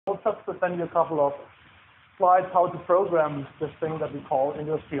just present you a couple of slides how to program this thing that we call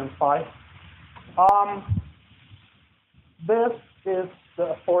Industry on Phi. This is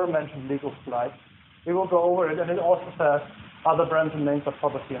the aforementioned legal slide. We will go over it, and it also says other brands and names of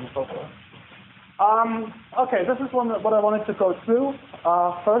property and so forth. Okay, this is what I wanted to go through.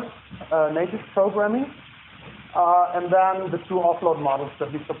 First, native programming, and then the two offload models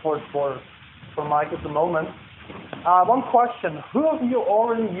that we support for Mike at the moment. One question, who of you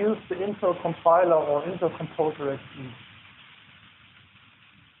already used the Intel compiler or Intel Composer XE?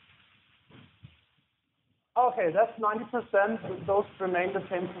 Okay, that's 90%. Those remaining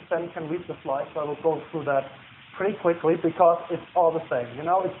 10% can read the slides, so I will go through that pretty quickly because it's all the same. You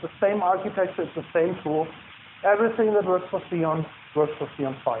know, it's the same architecture, it's the same tool. Everything that works for Xeon works for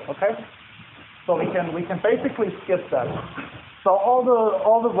Xeon Phi. Okay, so we can basically skip that. So all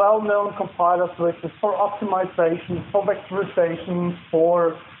the well-known compiler switches for optimization, for vectorization,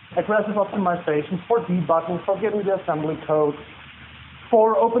 for aggressive optimization, for debugging, for getting the assembly code,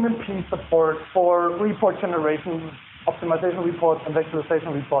 for OpenMP support, for report generation, optimization reports, and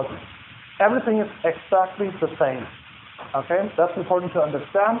vectorization reports. Everything is exactly the same. Okay, that's important to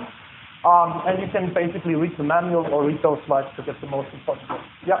understand. And you can basically read the manual or read those slides to get the most important thing.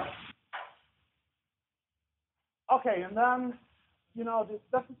 Yeah. Okay, and then, you know,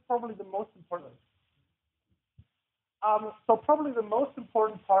 this is probably the most important. So probably the most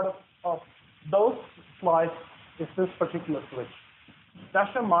important part of those slides is this particular switch. Dash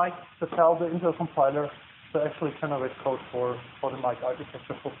your mic to tell the Intel compiler to actually generate code for the mic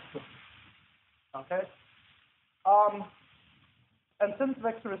architecture. Okay. And since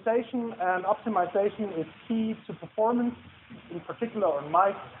vectorization and optimization is key to performance, in particular on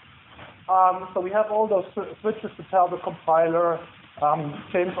mic, so we have all those switches to tell the compiler.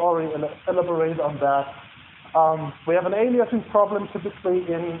 James already elaborated on that. We have an aliasing problem typically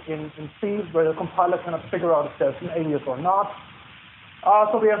in C where the compiler cannot figure out if there's an alias or not.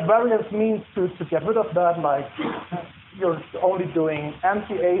 So we have various means to get rid of that, like you're only doing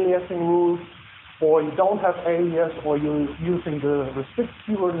anti-aliasing rules, or you don't have alias, or you're using the restrict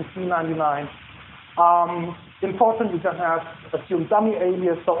keyword in C99. Important, you can have assume dummy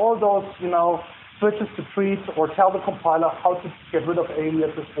alias. So all those, you know, switches to treat or tell the compiler how to get rid of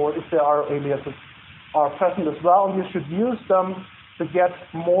aliases, or if there are aliases are present as well. And you should use them to get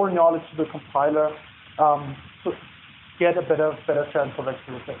more knowledge to the compiler to get a better chance for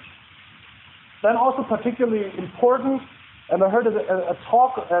vectorization. Then also particularly important, and I heard a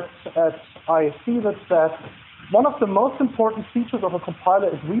talk at ISC that said one of the most important features of a compiler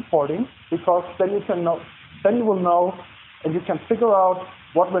is reporting, because then you will know and you can figure out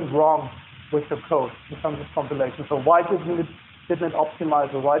what went wrong with your code in terms of compilation. So why didn't it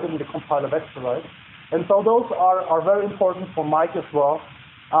optimize, or why didn't the compiler vectorize? And so those are very important for Mike as well.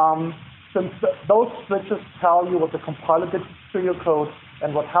 Since those switches tell you what the compiler did to your code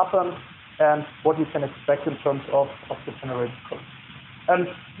and what happened and what you can expect in terms of the generated code. And,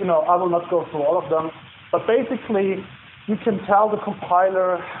 you know, I will not go through all of them, but basically you can tell the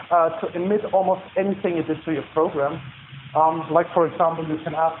compiler to emit almost anything it did to your program. Like, for example, you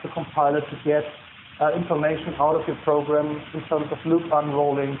can ask the compiler to get information out of your program in terms of loop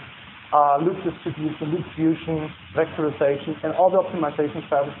unrolling, loop distribution, loop fusion, vectorization, and all the optimization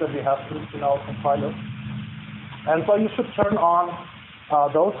services that we have in our compiler. And so you should turn on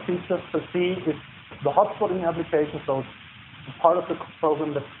those features to see if the hotspotting application, so the part of the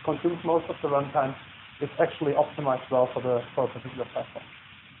program that consumes most of the runtime, is actually optimized well for a particular platform.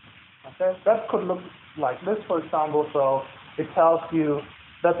 Okay, that could look like this, for example. So it tells you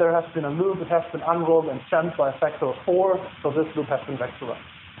that there has been a loop, it has been unrolled and churned by a factor of 4, so this loop has been vectorized,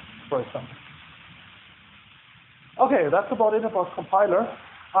 for example. Okay, that's about it about compiler.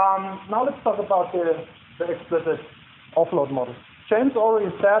 Now let's talk about the explicit offload model. James already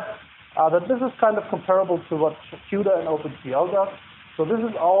said that this is kind of comparable to what CUDA and OpenCL does. So this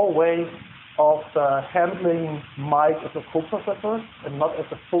is our way of handling Mike as a coprocessor and not as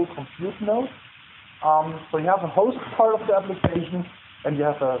a full compute node. So you have a host part of the application, and you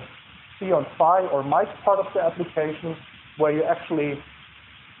have a Xeon Phi or Mike part of the application where you actually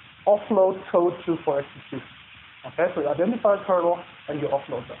offload code to for execution. Okay, so you identify a kernel and you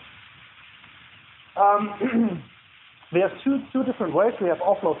offload that. We have two different ways. We have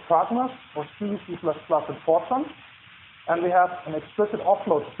offload pragmas, or C, C++, and Fortran. And we have an explicit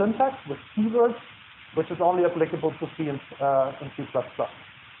offload syntax with keywords, which is only applicable to C and C++.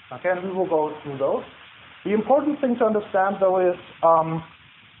 Okay, and we will go through those. The important thing to understand, though, is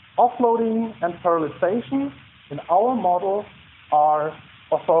offloading and parallelization in our model are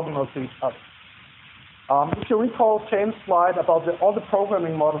orthogonal to each other. If you recall James' slide about all the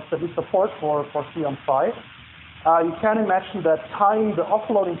programming models that we support for C on Phi, you can imagine that tying the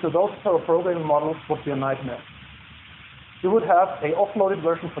offloading to those programming models would be a nightmare. You would have an offloaded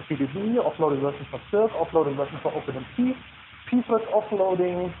version for TDD, offloaded version for Silk, offloaded version for OpenMP, pfret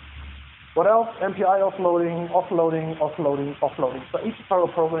offloading, what else? MPI offloading, offloading. So each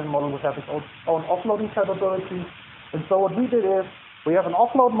programming model would have its own offloading capabilities. And so what we did is, we have an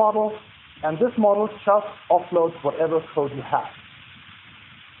offload model, and this model just offloads whatever code you have.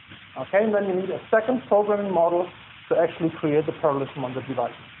 Okay, and then you need a second programming model to actually create the parallelism on the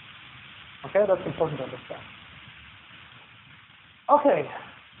device. Okay, that's important to understand. Okay,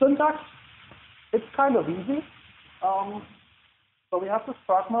 syntax, it's kind of easy. So we have this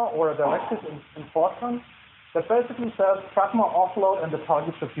pragma or a directive in Fortran that basically says pragma offload and the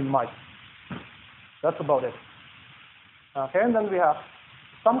target should be mice. That's about it. Okay, and then we have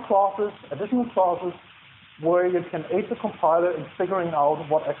some clauses, additional clauses, where you can aid the compiler in figuring out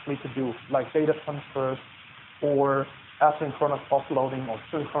what actually to do, like data transfers or asynchronous offloading or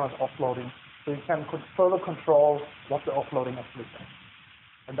synchronous offloading. So you can further control what the offloading actually does.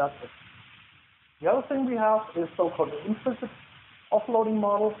 And that's it. The other thing we have is so-called implicit offloading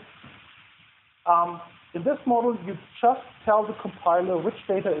model. In this model, you just tell the compiler which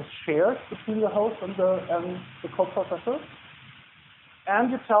data is shared between the host and the code processor.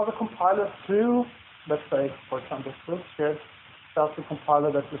 And you tell the compiler to, let's say, for example, Silk shared tells the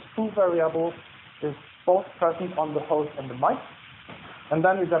compiler that this true variable is both present on the host and the mic. And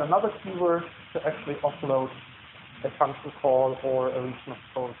then you get another keyword to actually offload a function call or a region of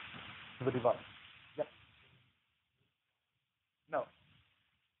code to the device. Yep. No.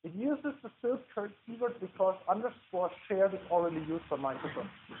 It uses the Silk keyword because _shared is already used by Microsoft.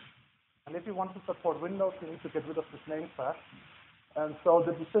 And if you want to support Windows, you need to get rid of this name tag. And so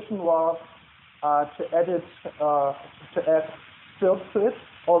the decision was to add Silk to it.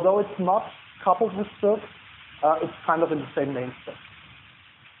 Although it's not coupled with Silk, it's kind of in the same namespace.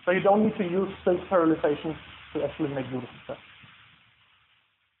 So you don't need to use Silk parallelization to actually make use of that.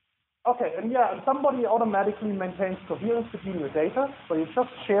 Okay, and yeah, and somebody automatically maintains coherence between your data. So you just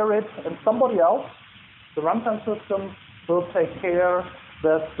share it, and somebody else, the runtime system, will take care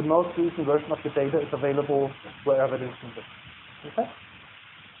that the most recent version of the data is available wherever it is needed. Okay?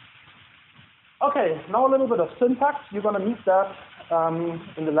 Okay, now a little bit of syntax. You're going to meet that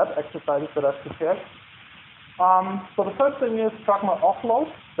in the lab exercises that I've prepared. So the first thing is pragma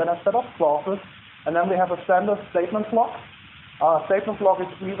offload, then a set of clauses, and then we have a standard statement block. Statement block is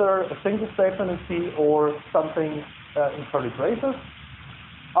either a single statement in C or something in curly braces.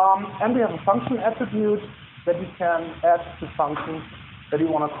 And we have a function attribute that you can add to functions that you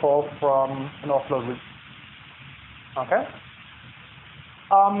want to call from an offload region. Okay?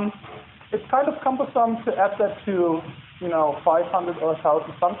 It's kind of cumbersome to add that to 500 or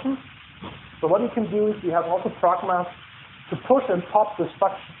 1,000 functions. So what you can do is you have also pragmas to push and pop this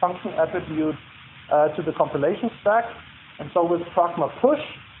function attribute to the compilation stack. And so with pragma push,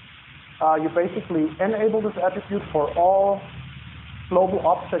 you basically enable this attribute for all global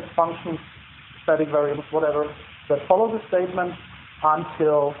object functions, static variables, whatever, that follow the statement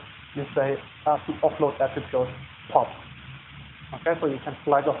until you say the offload attribute pop. Okay, so you can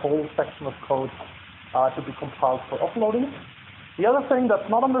flag a whole section of code to be compiled for offloading. The other thing that's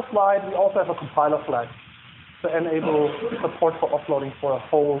not on the slide, we also have a compiler flag to enable support for offloading for a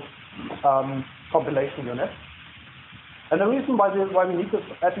whole compilation unit. And the reason why we need this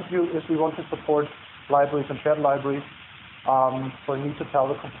attribute is we want to support libraries and shared libraries. So we need to tell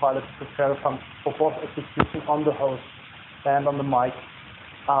the compiler to prepare a function for both execution on the host and on the mic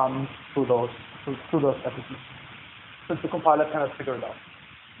through those attributes, since the compiler cannot figure it out.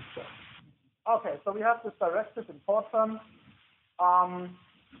 So, okay, so we have this directive in Fortran.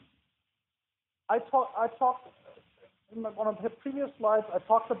 I talked in one of the previous slides. I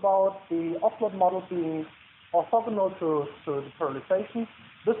talked about the offload model being orthogonal to the parallelization.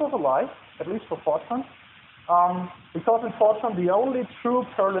 This was a lie, at least for Fortran, because in Fortran the only true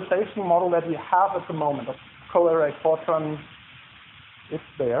parallelization model that we have at the moment of co-array Fortran is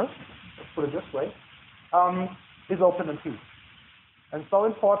there. Let's put it this way, is OpenMP. And so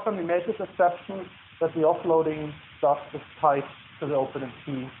in Fortran we made this exception that the offloading stuff is tied to the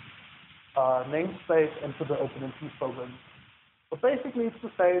OpenMP namespace and to the OpenMP program. But basically it's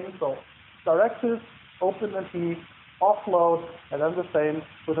the same. So directives, OpenMP, offload, and then the same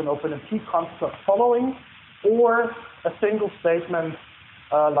with an OpenMP construct following, or a single statement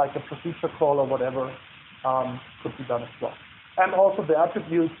like a procedure call or whatever could be done as well. And also the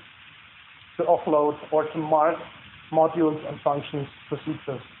attributes to offload or to mark modules and functions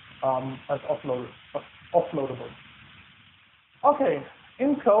procedures as offloaded. offloadable. Okay,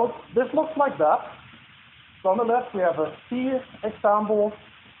 in code, this looks like that. So on the left, we have a C example.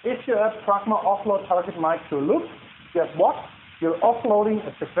 If you add pragma offload target mic to a loop, guess what? You're offloading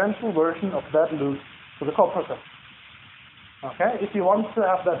a sequential version of that loop to the coprocessor. Okay, if you want to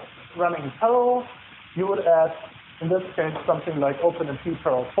have that running in parallel, you would add, in this case, something like OpenMP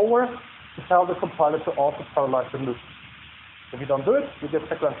parallel 4 to tell the compiler to also parallelize the loop. If you don't do it, you get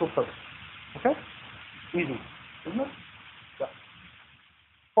sequential code. Okay? Easy, isn't it? Yeah.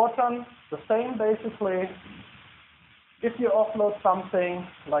 Fortran, the same basically. If you offload something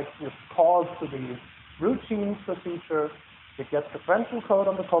like you call to the routine procedure, you get sequential code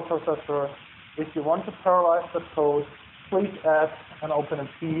on the coprocessor. If you want to parallelize the code, please add an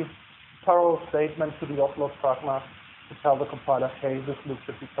OpenMP parallel statement to the offload pragma to tell the compiler, hey, this loop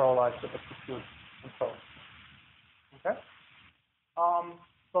should be parallelized to execute and so on. Okay?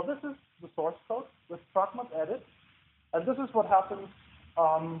 So this is the source code with pragma added, and this is what happens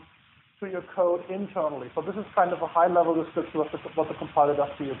to your code internally. So this is kind of a high-level description of what the compiler does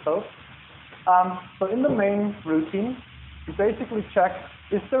to your code. So in the main routine, you basically check,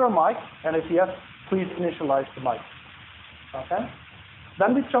 is there a mic? And if yes, please initialize the mic. Okay?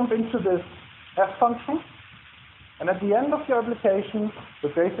 Then we jump into this F function, and at the end of your application, we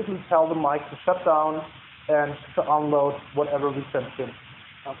basically tell the mic to shut down and to unload whatever we sent in.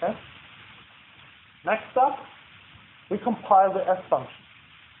 Okay? Next up, we compile the F function.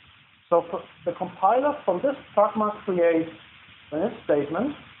 So for the compiler from this pragma creates an if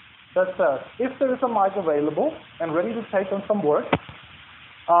statement that says, if there is a mic available and ready to take on some work,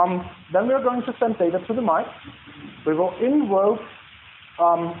 then we are going to send data to the mic. We will invoke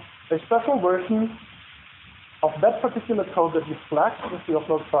a special version of that particular code that you flagged with the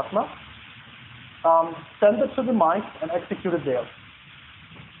offload pragma, send it to the mic, and execute it there.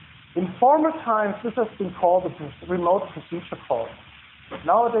 In former times, this has been called a remote procedure call.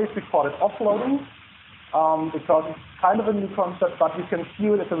 Nowadays, we call it offloading because it's kind of a new concept, but you can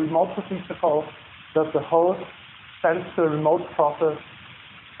view it as a remote procedure call that the host sends to a remote process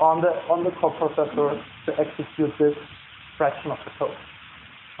on the coprocessor to execute this fraction of the code.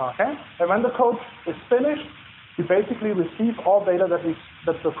 Okay? And when the code is finished, you basically receive all data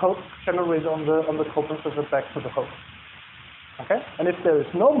that the code generates on the coprocessor back to the host. Okay? And if there is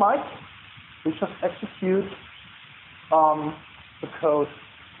no mic, we just execute the code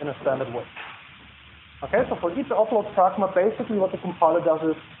in a standard way. Okay, so for each offload pragma, basically what the compiler does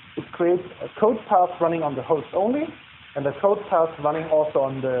is it creates a code path running on the host only, and a code path running also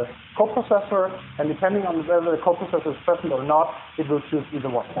on the coprocessor, and depending on whether the coprocessor is present or not, it will choose either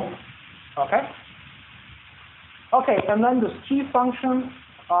one. Okay? Okay, and then this G function,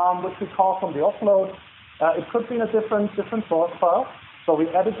 which we call from the offload, it could be in a different source file. So we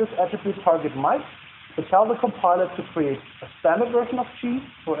added this attribute target mic to tell the compiler to create a standard version of G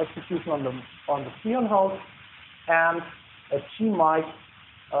for execution on the C on host, and a G mic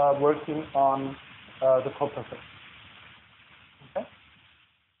working on the coprocessor. Okay.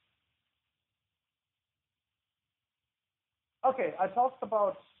 Okay, I talked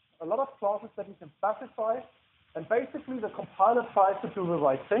about a lot of clauses that you can specify, and basically the compiler tries to do the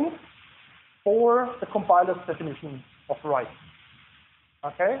right thing for the compiler's definition of right.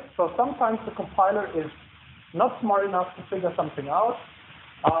 Okay, so sometimes the compiler is not smart enough to figure something out.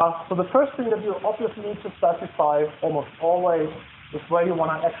 So the first thing that you obviously need to specify almost always is where you want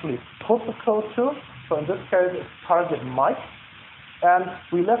to actually put the code to. So in this case, it's target mic, and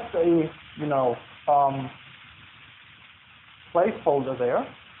we left a placeholder there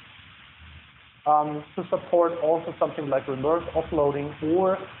to support also something like reverse offloading,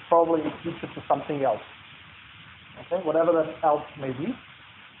 or probably in future to something else. Okay, whatever that else may be.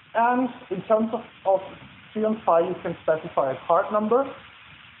 And in terms of C on file, you can specify a card number.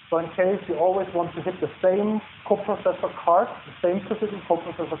 So in case you always want to hit the same coprocessor card, the same specific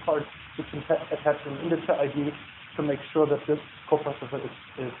coprocessor card, you can attach an integer ID to make sure that this coprocessor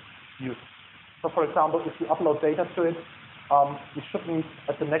is used. So for example, if you upload data to it, you shouldn't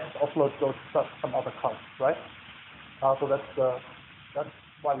at the next offload go to some other card, right? So that's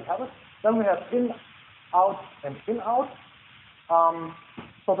why we have it. Then we have in, out, and in, out.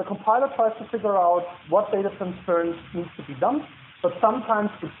 So the compiler tries to figure out what data transference needs to be done, but sometimes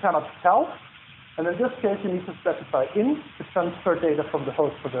it cannot tell. And in this case, you need to specify in to transfer data from the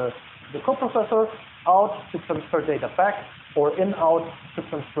host to the coprocessor, out to transfer data back, or in, out to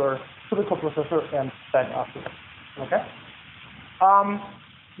transfer to the coprocessor and back after that. Okay?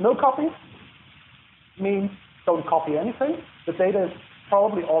 No copy means don't copy anything. The data is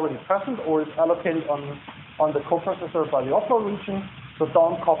probably already present or is allocated on the coprocessor by the offload region, so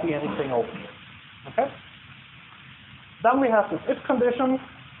don't copy anything over. Okay. Then we have this if condition.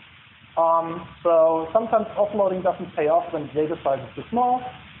 So sometimes offloading doesn't pay off when the data size is too small.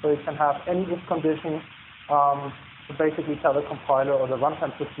 So you can have any if condition to basically tell the compiler or the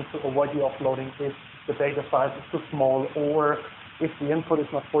runtime system to avoid the offloading if the data size is too small or if the input is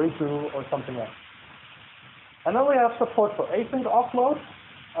not 42 or something else. And then we have support for async offload.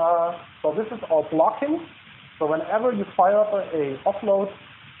 So this is all blocking. So whenever you fire up a offload,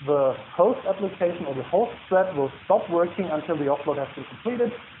 the host application or the host thread will stop working until the offload has been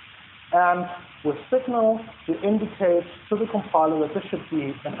completed. And with signal, you indicate to the compiler that this should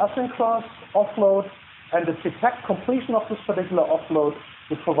be an asynchronous offload, and to detect completion of this particular offload,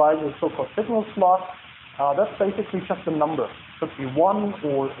 you provide a so-called signal slot. That's basically just a number. It could be 1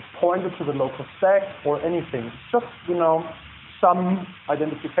 or a pointer to the local stack or anything. Just, some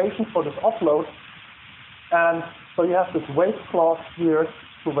identification for this offload. And so you have this wait clause here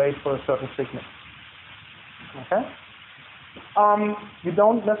to wait for a certain signal. Okay? You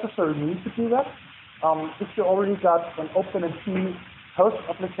don't necessarily need to do that. If you already got an OpenMP host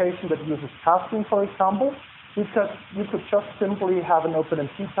application that uses tasking, for example, you could just simply have an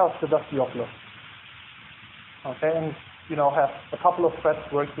OpenMP task that does the offload. Okay, and have a couple of threads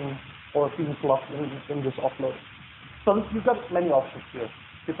working or being blocked in this offload. So you've got many options here,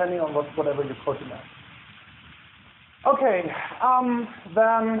 depending on whatever you're coding at. Okay,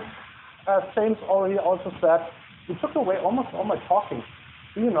 then as James already also said, you took away almost all my talking.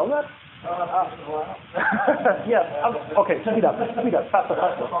 Do you know that? Yes. Okay, speed up, faster.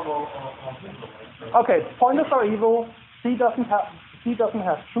 Okay, pointers are evil. C doesn't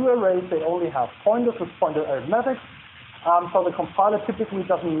have true arrays. They only have pointers with pointer arithmetic. So the compiler typically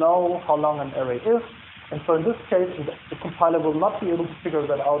doesn't know how long an array is, and so in this case, the compiler will not be able to figure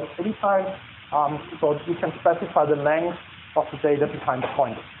that out at any time. So you can specify the length of the data behind the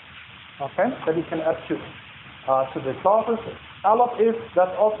pointers. Okay, that you can add to the clauses. Allot if,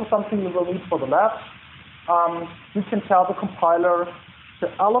 that's also something you will need for the labs. You can tell the compiler to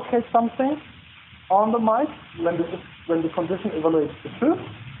allocate something on the mic when the condition evaluates the truth,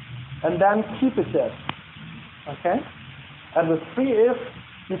 and then keep it there. Okay? And with free if,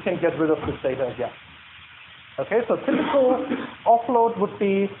 you can get rid of this data again. Okay, so typical offload would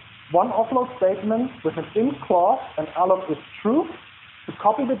be one offload statement with an int clause and allot is true to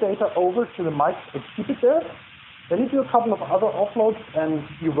copy the data over to the mic and keep it there. Then you do a couple of other offloads and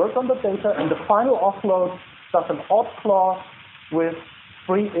you work on the data, and the final offload does an odd clause with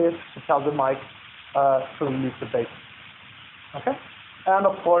free if to tell the mic to release the data. Okay? And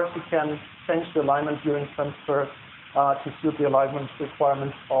of course, you can change the alignment during transfer to suit the alignment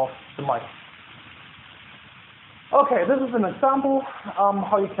requirements of the mic. Okay, this is an example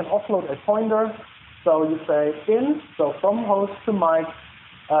how you can offload a pointer. So you say in, so from host to mic,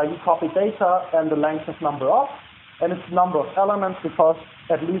 you copy data and the length is number of, and it's number of elements because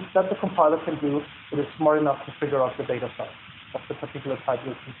at least that the compiler can do, it is smart enough to figure out the data size of the particular type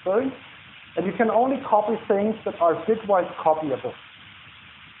you're transferring. And you can only copy things that are bitwise copyable.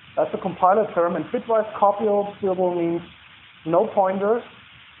 That's a compiler term, and bitwise copyable means no pointers,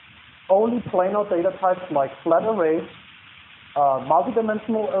 only plain old data types like flat arrays,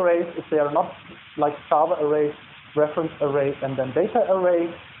 multidimensional arrays if they are not like Java arrays, reference array, and then data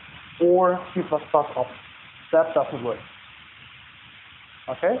array, or C++ objects. That doesn't work.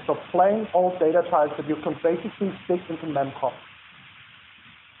 Okay, so plain old data types that you can basically stick into memcpy.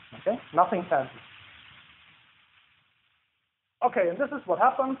 Okay, nothing fancy. Okay, and this is what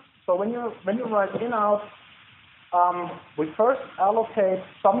happens. So when you write in out, we first allocate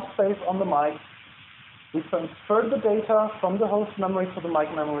some space on the mic. We transfer the data from the host memory to the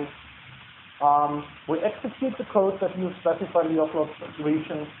mic memory. We execute the code that you specify in the offload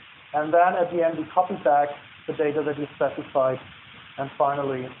region, and then at the end we copy back the data that you specified, and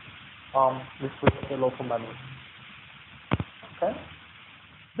finally we switch to the local memory. Okay?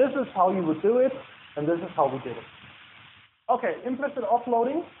 This is how you would do it, and this is how we did it. Okay, implicit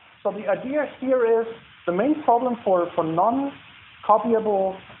offloading. So the idea here is the main problem for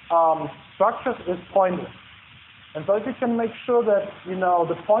non-copyable structures is pointers. And so if you can make sure that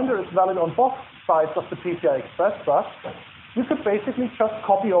the pointer is valid on both sides of the PCI Express bus, you could basically just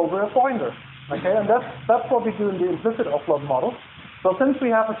copy over a pointer. Okay, and that's what we do in the implicit offload model. So since we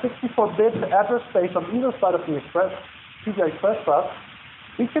have a 64-bit address space on either side of the PCI Express bus,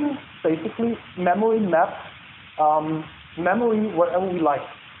 we can basically memory map memory wherever we like.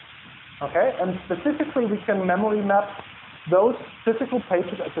 Okay, and specifically we can memory map those physical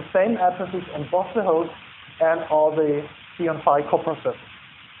pages at the same addresses on both the host and all the C/PHY coprocessors.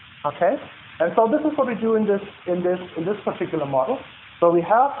 Okay, and so this is what we do in this particular model. So we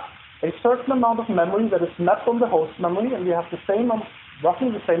have a certain amount of memory that is mapped on the host memory, and we have roughly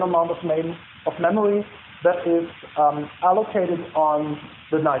the same amount of memory that is allocated on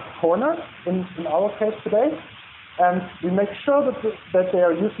the nice corner in our case today, and we make sure that they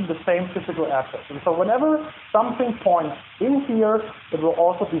are using the same physical address. And so whenever something points in here, it will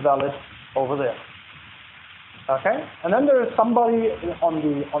also be valid over there. Okay, and then there is somebody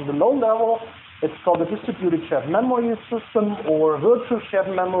on the low level. It's called a distributed shared memory system, or virtual shared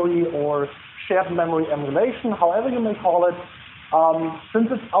memory, or shared memory emulation, however you may call it. Since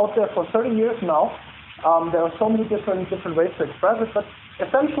it's out there for 30 years now, there are so many different ways to express it, but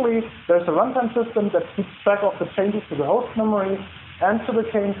essentially there's a runtime system that keeps track of the changes to the host memory and to the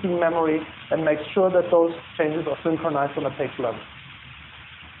KMT memory and makes sure that those changes are synchronized on a page level.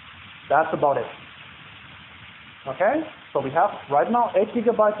 That's about it. Okay, so we have right now 8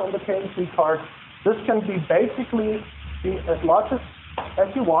 gigabytes on the KMT card. This can be basically as large as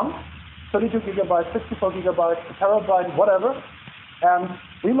you want, 32 gigabytes, 64 gigabytes, a terabyte, whatever. And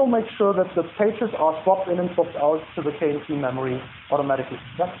we will make sure that the pages are swapped in and swapped out to the KMT memory automatically.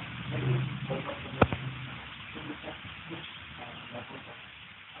 Yeah?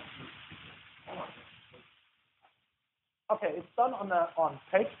 Okay, it's done on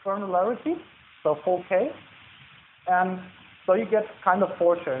page granularity, so full K. And so you get kind of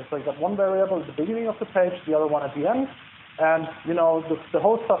 4 shares. So you got one variable at the beginning of the page, the other one at the end. And you know, the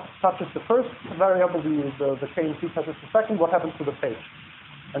host touches the first variable, the KMT touches the second. What happens to the page?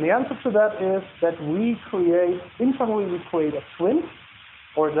 And the answer to that is that internally we create a twin,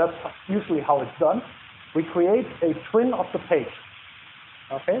 or that's usually how it's done. We create a twin of the page.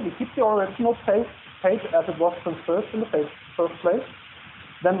 Okay, we keep the original page as it was transferred in the first place.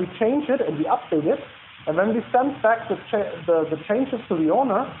 Then we change it and we update it. And when we send back the changes to the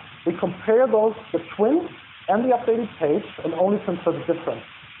owner, we compare the twin and the updated page and only transfer the difference.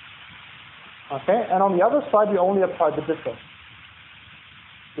 Okay, and on the other side, we only apply the difference,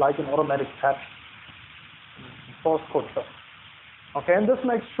 like an automatic patch source code stuff. Okay, and this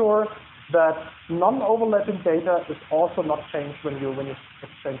makes sure that non-overlapping data is also not changed when you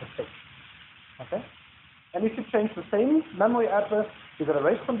exchange a page. Okay, and if you change the same memory address, you get a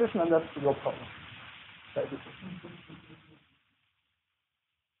race condition, and that's your problem.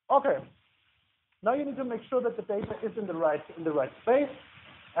 Okay. Now you need to make sure that the data is in the right space,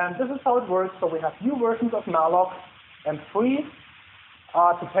 and this is how it works. So we have new versions of malloc and free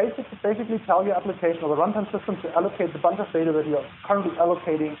to basically tell your application or the runtime system to allocate the bunch of data that you're currently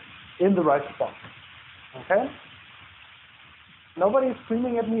allocating in the right spot. Okay? Nobody's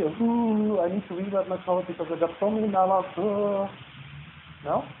screaming at me, ooh, I need to rewrite my code because I got so many mallocs.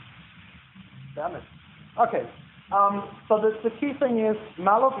 No? Damn it. Okay. So the key thing is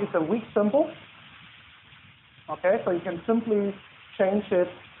malloc is a weak symbol. Okay, so you can simply change it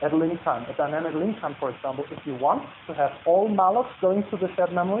at link time, at dynamic link time, for example, if you want to have all mallocs going to the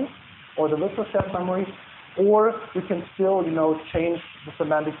shared memory or the virtual shared memory, or you can still, change the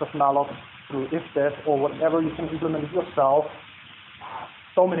semantics of malloc through if-that or whatever. You can implement it yourself.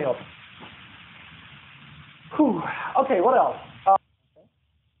 So many options. Whew. Okay, what else?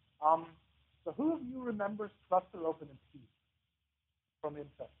 So who of you remembers cluster OpenMP from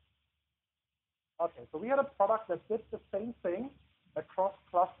Intel? Okay, so we had a product that did the same thing across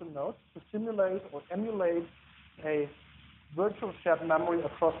cluster nodes to simulate or emulate a virtual shared memory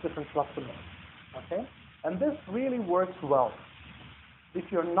across different cluster nodes. Okay, and this really works well if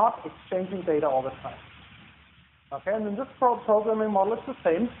you're not exchanging data all the time. Okay, and in this programming model, it's the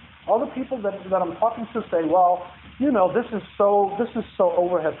same. All the people that I'm talking to say, well, this is so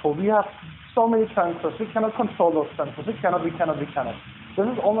overheadful. We have so many transfers. We cannot control those transfers. We cannot. This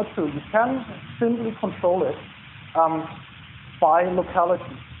is all not true. You can simply control it by locality,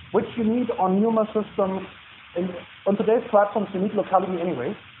 which you need on NUMA systems. On today's platforms, you need locality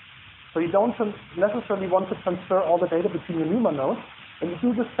anyway. So you don't necessarily want to transfer all the data between your NUMA nodes. And you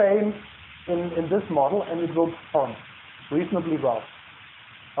do the same in this model, and it will perform reasonably well.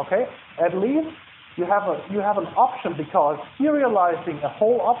 Okay? At least you have an option, because serializing a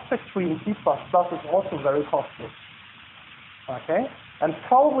whole object tree in C++ is also very costly. Okay? And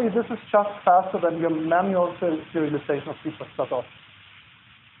probably this is just faster than your manual serialization of C++ objects.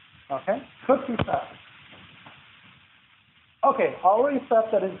 Okay? Could be faster. Okay, I already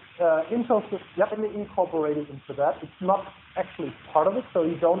said that Intel is definitely incorporated into that. It's not actually part of it, so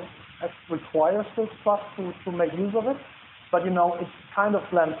you don't require C++ to make use of it. But it kind of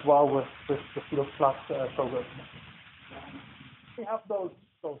blends well with the C++ program. We have those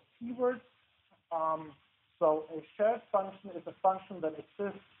keywords. So a shared function is a function that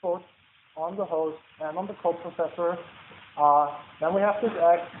exists both on the host and on the coprocessor. Then we have this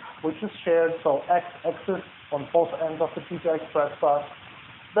X, which is shared, so X exists on both ends of the Peter Express bus.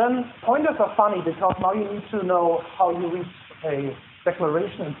 Then pointers are funny because now you need to know how you reach a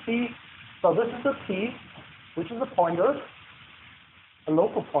declaration in C. So this is a P, which is a pointer, a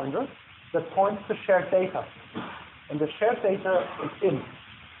local pointer, that points to shared data. And the shared data is in,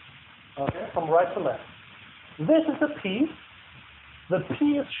 okay, from right to left. This is a P. The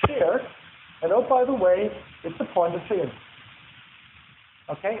P is shared, and oh, by the way, it's a pointer to in.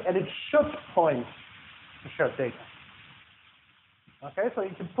 Okay, and it should point to shared data. Okay, so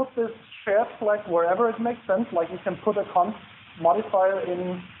you can put this shared flag wherever it makes sense, like you can put a const modifier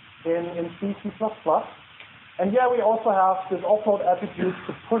in C, C++. And yeah, we also have this offload attribute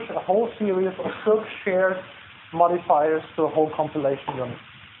to push a whole series of silk shared modifiers to a whole compilation unit.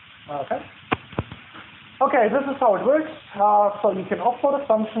 Okay? Okay, this is how it works. So you can offload a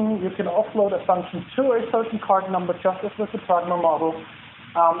function, you can offload a function to a certain card number, just as with the Pragma model.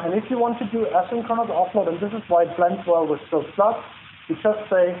 And if you want to do asynchronous offload, and this is why it blends well with Silk Plus, you just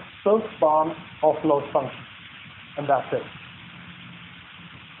say Silk spawn offload function, and that's it.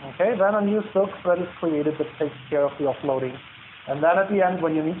 Okay, then a new Silk thread is created that takes care of the offloading. And then at the end,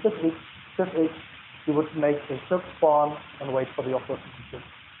 when you need this X, you would make a Silk spawn and wait for the offload to complete.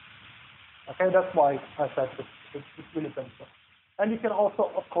 Okay, that's why I said it's really simple. And you can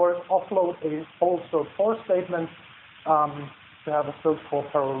also, of course, offload a whole Silk for statement to have a Silk for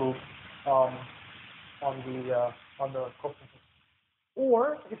parallel loop on the code.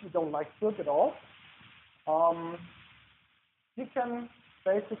 Or if you don't like Silk at all, you can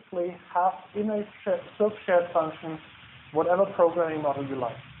basically have in a Silk shared function whatever programming model you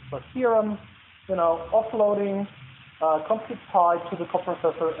like. So here I'm, offloading compute pi to the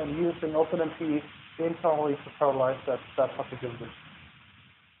coprocessor and using OpenMP internally to parallelize that particular bit.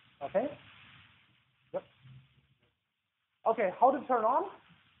 Okay? Yep. Okay, how to turn on?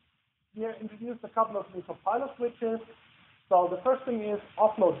 We introduced a couple of new compiler switches. So the first thing is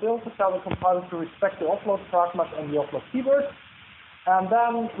offload build to tell the compiler to respect the offload pragmas and the offload keyword. And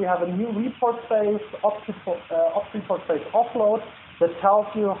then we have a new report-based, opt-report-based offload that tells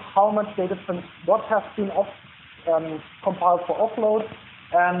you how much data, what has been compiled for offload,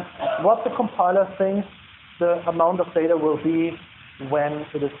 and what the compiler thinks the amount of data will be when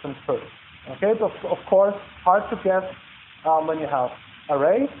it is transferred. Okay, so of course, hard to guess when you have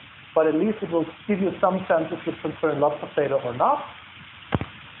arrays, but at least it will give you some sense if you're transferring lots of data or not.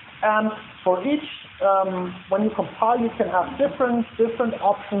 And for each, when you compile, you can have different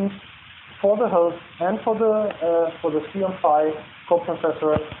options for the host and for the C/5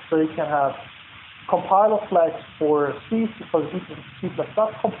 coprocessor. So you can have compiler flags for C, for the C++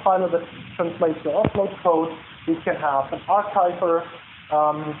 compiler that translates the offload code. You can have an archiver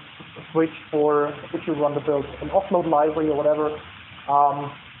switch for if you want to build an offload library or whatever,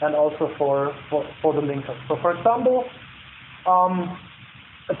 and also for the linker. So for example,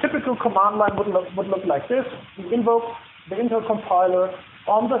 a typical command line would look like this. We invoke the Intel compiler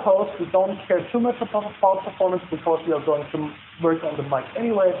on the host. We don't care too much about performance because we are going to work on the mic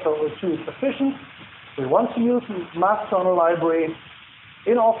anyway, so it's really sufficient. We want to use mass kernel library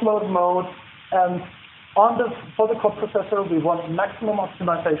in offload mode, and for the coprocessor, we want maximum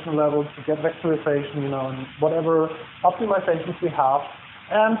optimization levels to get vectorization, and whatever optimizations we have.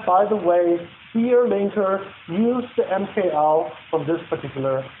 And by the way, here linker, use the MKL from this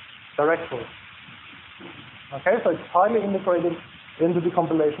particular directory. Okay, so it's highly integrated into the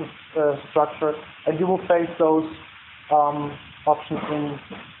compilation structure, and you will face those options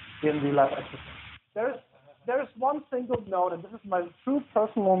in the lab exercise. There is one single note, and this is my true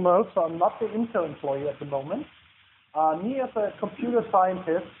personal note, so I'm not the Intel employee at the moment. Me as a computer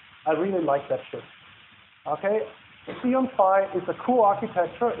scientist, I really like that shit. Okay, C/5 is a cool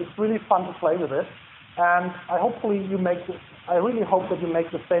architecture. It's really fun to play with it, and I really hope that you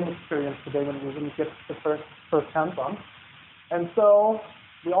make the same experience today when you get the first hands on. And so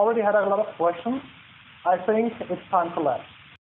we already had a lot of questions. I think it's time for labs.